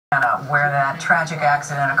Where that tragic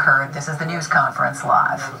accident occurred. This is the news conference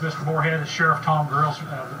live. With Mr. Moorhead and Sheriff Tom Grills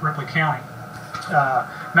of Ripley County.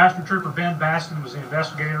 Master Trooper Ben Baston was the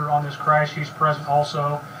investigator on this crash. He's present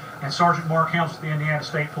also. And Sergeant Mark Helms of the Indiana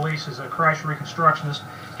State Police is a crash reconstructionist.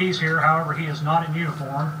 He's here, however, he is not in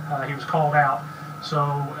uniform. He was called out. So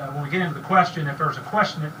when we get into the question, if there's a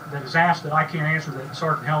question that is asked that I can't answer that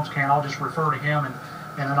Sergeant Helms can, I'll just refer to him and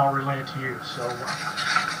then I'll relay it to you. So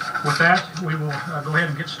with that, we will go ahead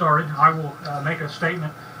and get started. I will make a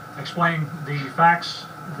statement explaining the facts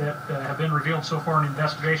that have been revealed so far in the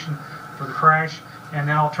investigation for the crash, and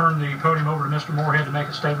then I'll turn the podium over to Mr. Moorhead to make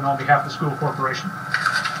a statement on behalf of the school corporation.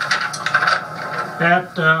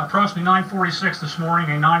 At approximately 9:46 this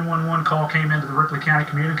morning, a 911 call came into the Ripley County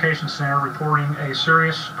Communications Center reporting a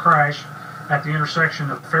serious crash at the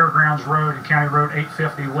intersection of Fairgrounds Road and County Road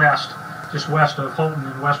 850 West, just west of Holton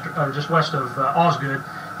and just west of Osgood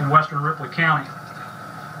in western Ripley County.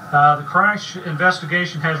 The crash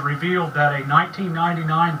investigation has revealed that a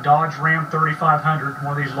 1999 Dodge Ram 3500,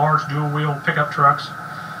 one of these large dual-wheel pickup trucks,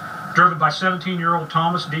 driven by 17-year-old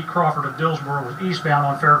Thomas D. Crawford of Dillsboro, was eastbound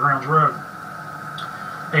on Fairgrounds Road.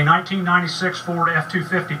 A 1996 Ford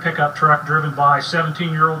F-250 pickup truck driven by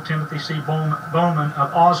 17-year-old Timothy C. Bowman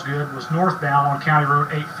of Osgood was northbound on County Road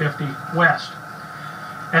 850 West.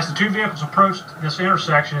 As the two vehicles approached this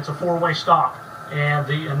intersection, it's a four-way stop, and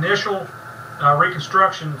the initial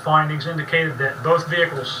reconstruction findings indicated that both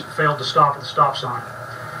vehicles failed to stop at the stop sign.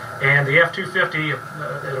 And the F-250,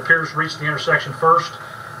 it appears, reached the intersection first,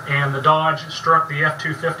 and the Dodge struck the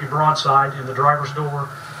F-250 broadside in the driver's door,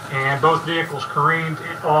 and both vehicles careened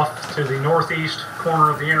off to the northeast corner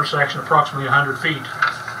of the intersection approximately 100 feet.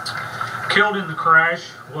 Killed in the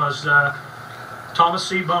crash was Thomas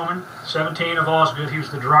C. Bowman, 17, of Osgood. He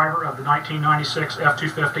was the driver of the 1996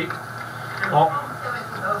 F-250.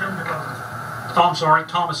 I'm sorry,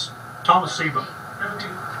 Thomas C. Bowman.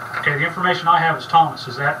 Okay, the information I have is Thomas.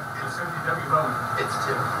 Is that? It's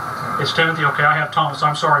Timothy. It's Timothy. Okay, I have Thomas.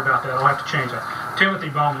 I'm sorry about that. I'll have to change that. Timothy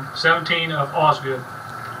Bowman, 17, of Osgood.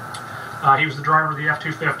 He was the driver of the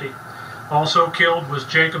F-250. Also killed was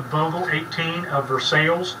Jacob Bogle, 18, of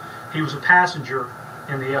Versailles. He was a passenger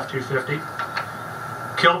in the F-250.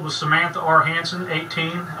 Killed was Samantha R. Hansen,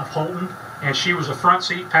 18, of Holton, and she was a front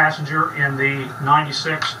seat passenger in the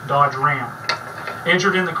 96 Dodge Ram.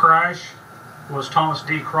 Injured in the crash was Thomas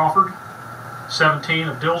D. Crawford, 17,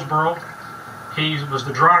 of Dillsboro. He was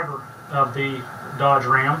the driver of the Dodge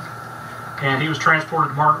Ram, and he was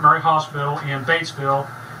transported to Margaret Mary Hospital in Batesville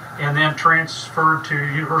and then transferred to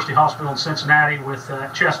University Hospital in Cincinnati with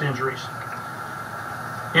chest injuries.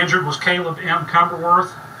 Injured was Caleb M.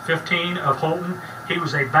 Cumberworth, 15, of Holton. He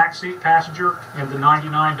was a backseat passenger in the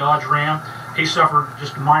 99 Dodge Ram. He suffered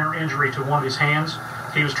just a minor injury to one of his hands.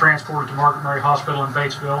 He was transported to Margaret Mary Hospital in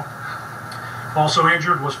Batesville. Also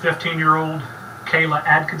injured was 15-year-old Kayla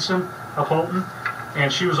Atkinson of Holton,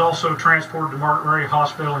 and she was also transported to Margaret Mary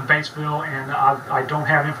Hospital in Batesville, and I don't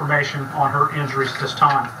have information on her injuries at this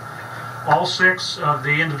time. All 6 of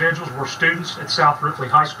the individuals were students at South Ripley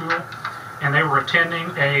High School, and they were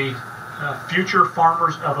attending a Future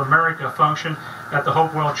Farmers of America function at the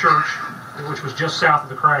Hopewell Church, which was just south of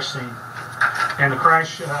the crash scene. And the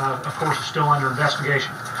crash, of course, is still under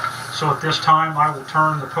investigation. So at this time, I will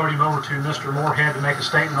turn the podium over to Mr. Moorhead to make a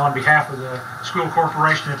statement on behalf of the school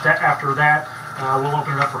corporation. After that, we'll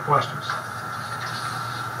open it up for questions.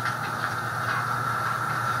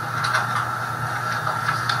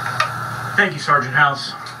 Thank you, Sergeant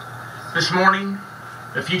House. This morning,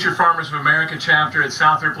 the Future Farmers of America chapter at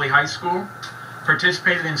South Ripley High School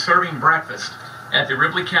participated in serving breakfast at the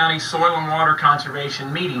Ripley County Soil and Water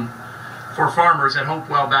Conservation meeting for farmers at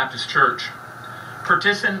Hopewell Baptist Church.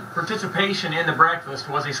 Participation in the breakfast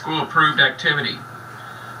was a school-approved activity.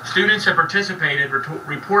 Students that participated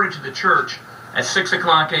reported to the church at 6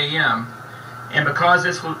 o'clock a.m., and because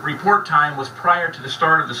this report time was prior to the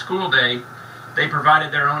start of the school day, they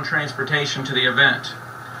provided their own transportation to the event.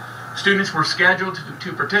 Students were scheduled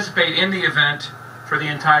to participate in the event for the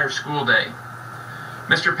entire school day.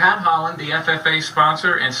 Mr. Pat Holland, the FFA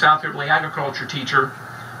sponsor and South Ripley agriculture teacher,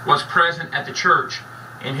 was present at the church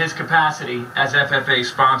in his capacity as FFA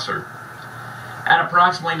sponsor. At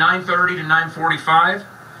approximately 9:30 to 9:45,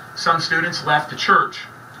 some students left the church.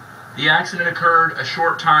 The accident occurred a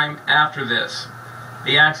short time after this.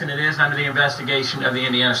 The accident is under the investigation of the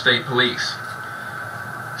Indiana State Police.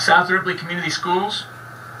 South Ripley Community Schools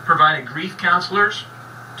provided grief counselors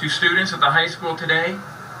to students at the high school today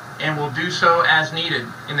and will do so as needed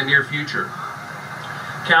in the near future.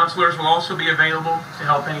 Counselors will also be available to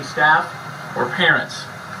help any staff or parents.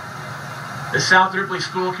 The South Ripley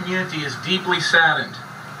school community is deeply saddened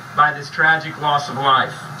by this tragic loss of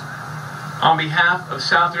life. On behalf of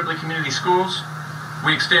South Ripley Community Schools,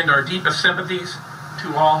 we extend our deepest sympathies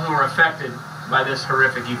to all who are affected by this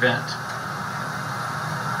horrific event.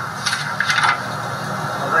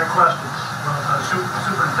 Are there questions?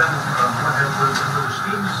 Superintendent, were the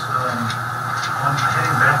students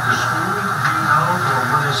heading back to school, do you know, or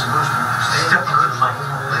were they supposed to stay up for the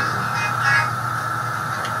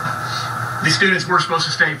The students were supposed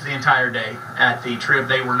to stay for the entire day at the trib.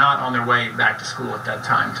 They were not on their way back to school at that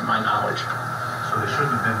time, to my knowledge. So they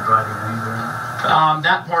shouldn't have been driving anywhere?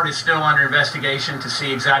 That part is still under investigation to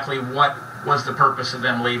see exactly what was the purpose of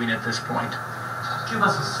them leaving at this point. Give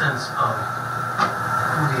us a sense of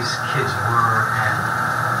who these kids were and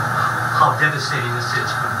how devastating this is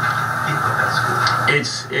for the people at that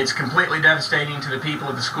school. It's completely devastating to the people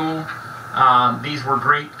of the school. These were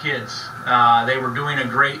great kids. They were doing a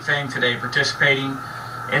great thing today, participating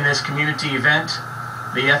in this community event.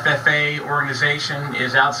 The FFA organization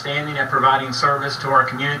is outstanding at providing service to our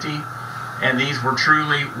community, and these were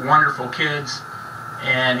truly wonderful kids,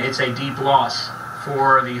 and it's a deep loss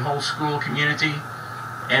for the whole school community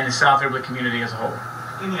and the South Ripley community as a whole.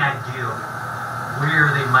 Any idea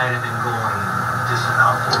where they might have been going just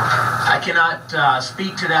about 4 hours? I cannot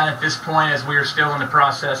speak to that at this point, as we are still in the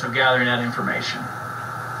process of gathering that information.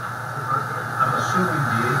 I'm assuming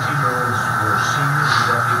the 18-year-olds were seniors,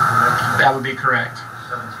 would that be correct? That would be correct.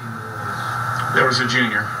 17-year-olds There was a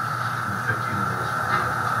junior. and 15-year-olds.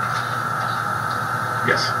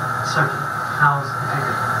 Yes. Sir,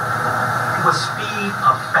 was speed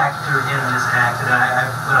a factor in this accident? I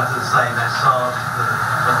went out to the site and I saw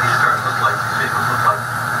what these cars looked like, these vehicles looked like.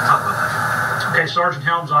 Talk about that. Okay, Sergeant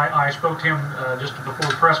Helms, I spoke to him just before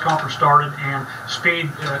the press conference started, and speed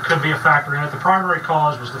could be a factor in it. The primary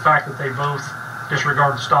cause was the fact that they both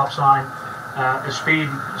disregarded the stop sign. The speed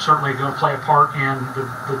certainly going to play a part in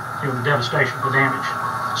the devastation, the damage.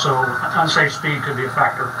 So unsafe speed could be a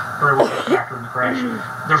factor, very well a factor in the crash.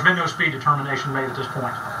 There's been no speed determination made at this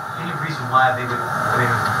point. Any reason why they would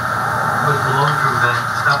blow through that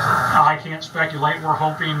stop sign? I can't speculate. We're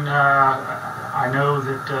hoping, I know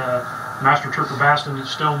that Master Trooper Baston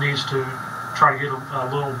still needs to try to get a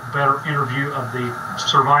little better interview of the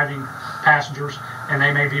surviving passengers, and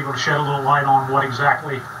they may be able to shed a little light on what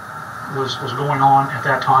exactly was going on at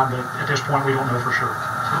that time, but at this point we don't know for sure.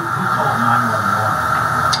 Who called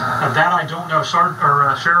 911? That I don't know. Sheriff,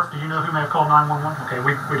 do you know who may have called 911? Okay,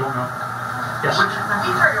 we don't know. Yes. We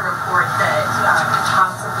heard a report that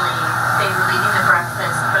possibly they were leaving the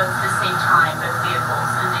breakfast both at the same time, both vehicles,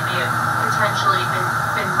 and they may have potentially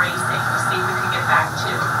been racing to see who could get back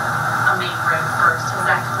to a main road first. Has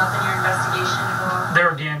that come up in your investigation at all?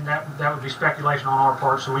 There again, that would be speculation on our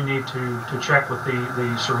part, so we need to check with the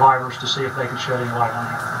survivors to see if they can shed any light on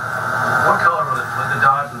that. What color was the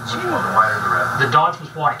Dodge? Which one, the white or the red? The Dodge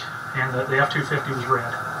was white, and the F-250 was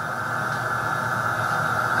red.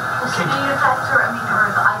 Was speed a factor? I mean,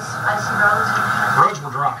 or the icy roads? Roads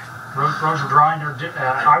were dry. Roads were dry, and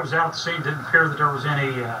I was out at the scene. Didn't appear that there was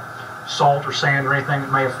any salt or sand or anything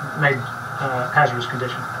that may have made hazardous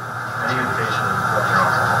condition. Any indication of what their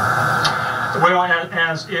alcohol? Well,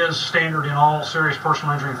 as is standard in all serious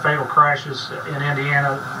personal injury and fatal crashes in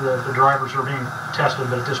Indiana, the drivers are being tested,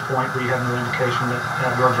 but at this point we have no indication that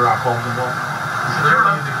drugs or alcohol is involved. Is there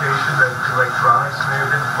any indication that electronics may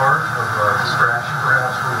have been part of a distraction,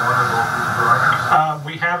 perhaps, for one or both of the drivers?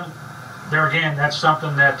 We haven't. There again, that's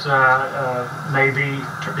something that may be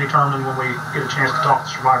determined when we get a chance to talk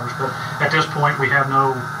to survivors. But at this point, we have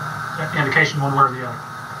no indication one way or the other.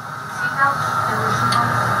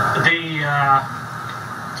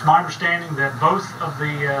 It's my understanding that both of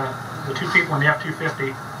the two people in the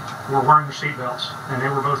F-250 were wearing their seatbelts, and they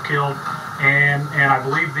were both killed. And I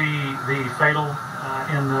believe the fatal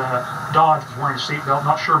in the Dodge was wearing a seatbelt.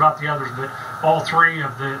 Not sure about the others, but all three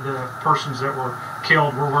of the persons that were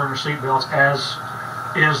killed were wearing their seatbelts, as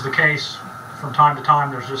is the case from time to time.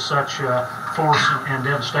 There's just such force and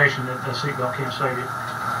devastation that a seatbelt can't save you.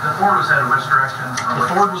 The Ford was headed which direction? The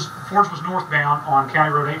Ford was northbound on County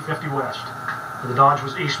Road 850 West. The Dodge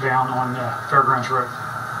was eastbound on Fairgrounds Road.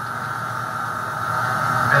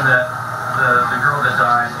 And the girl that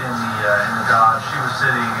died in the Dodge, she was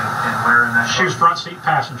sitting and where in that? She was front seat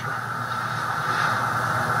passenger.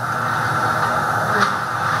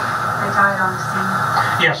 They died on the scene?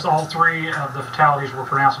 Yes, all three of the fatalities were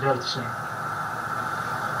pronounced dead at the scene.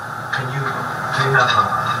 Do you have a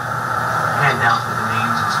handout with the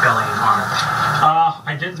names and spellings on it?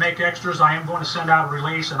 I didn't make extras. I am going to send out a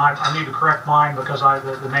release, and I need to correct mine because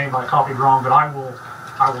the name I copied wrong. But I will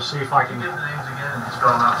see if I can. Can you give the names again and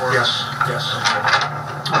spell them out for us? Yes.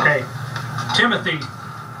 Okay. Timothy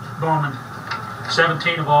Bowman,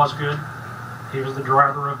 17 of Osgood. He was the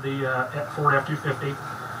driver of the Ford F-250.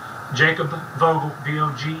 Jacob Vogel,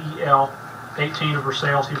 V-O-G-E-L, 18 of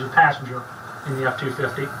Versailles. He was a passenger in the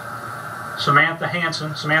F-250.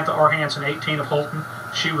 Samantha R. Hanson, 18 of Holton.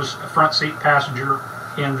 She was a front seat passenger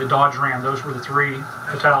in the Dodge Ram. Those were the three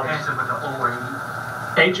fatalities. Hanson with the O-A.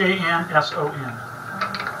 H-A-N-S-O-N.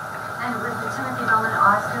 And was the Timothy Bowman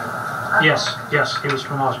Osgood? Yes, he was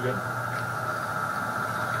from Osgood.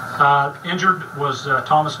 Injured was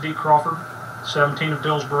Thomas D. Crawford, 17 of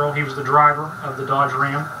Dillsboro. He was the driver of the Dodge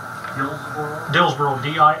Ram. Dillsboro,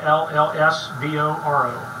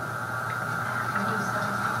 D-I-L-L-S-B-O-R-O.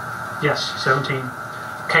 Yes, 17.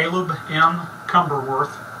 Caleb M.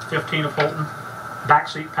 Cumberworth, 15 of Holton,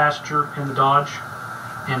 backseat passenger in the Dodge.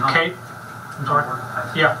 And Kate, I'm sorry.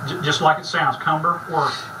 Yeah, just like it sounds,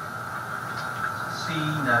 Cumberworth. C,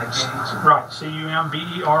 not a K. Right,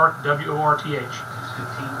 C-U-M-B-E-R-W-O-R-T-H.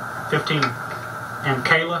 15. And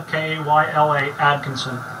Kayla, K-A-Y-L-A,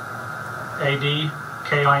 Adkinson,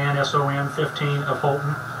 A-D-K-I-N-S-O-N, 15 of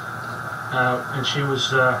Holton. And she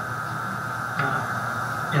was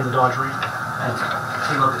in the Dodge Ram. And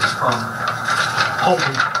Caleb is from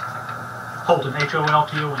Holton,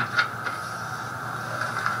 H-O-L-T-O-N.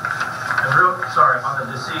 And sorry, on the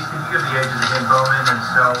deceased, can you give the ages again, Bowman and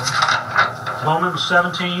Snow? Bowman was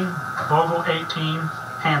 17, Vogel 18,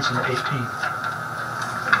 Hanson 18. Did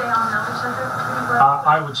they all know each other pretty well?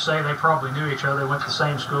 I would say they probably knew each other. They went to the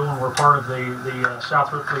same school and were part of the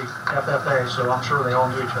South Ripley FFA, so I'm sure they all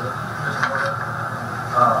knew each other.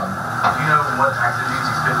 Do you know what activities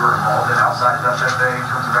these kids were involved in outside of FFA in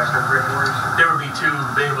terms of extracurriculars? There would be too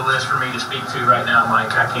big of a list for me to speak to right now,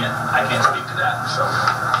 Mike. I can't speak to that. So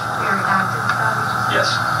Very active, probably. yes,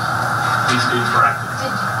 these students were active.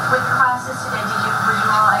 With classes today, were you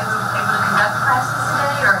all able to conduct classes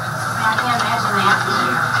today, or I can't imagine the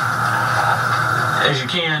atmosphere. As you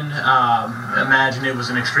can imagine, it was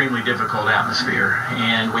an extremely difficult atmosphere,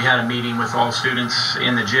 and we had a meeting with all students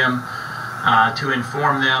in the gym to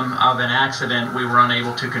inform them of an accident. We were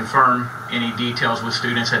unable to confirm any details with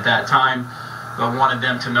students at that time, but wanted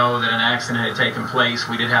them to know that an accident had taken place.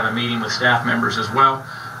 We did have a meeting with staff members as well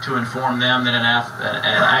to inform them that an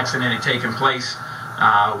accident had taken place.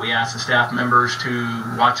 We asked the staff members to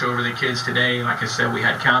watch over the kids today. Like I said, we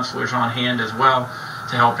had counselors on hand as well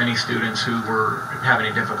to help any students who were having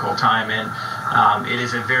a difficult time. And it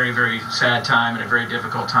is a very, very sad time and a very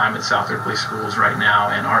difficult time at South Ripley schools right now.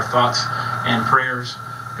 And our thoughts and prayers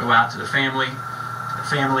go out to the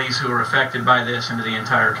families who are affected by this, and to the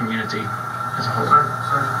entire community as a whole. Sorry,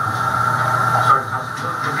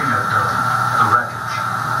 looking at the wreckage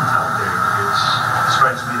out there, it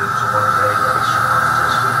strikes me that it's a one-day race.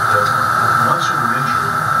 The ones who were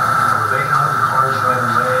injured, were they out of the cars right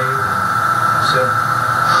away? You said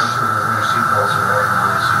most of them were wearing seatbelts or wearing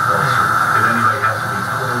seatbelts, or did anybody have to be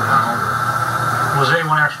pulled out? Was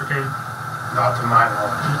anyone extricated? Not to my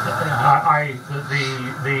knowledge.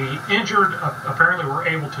 The injured apparently were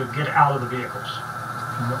able to get out of the vehicles.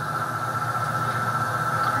 Mr.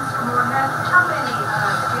 Moorhead, how many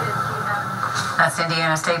students do you have? That's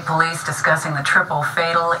Indiana State Police discussing the triple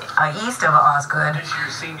fatal east of Osgood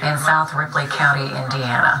in South Ripley County,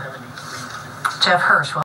 Indiana. Jeff Hirsch will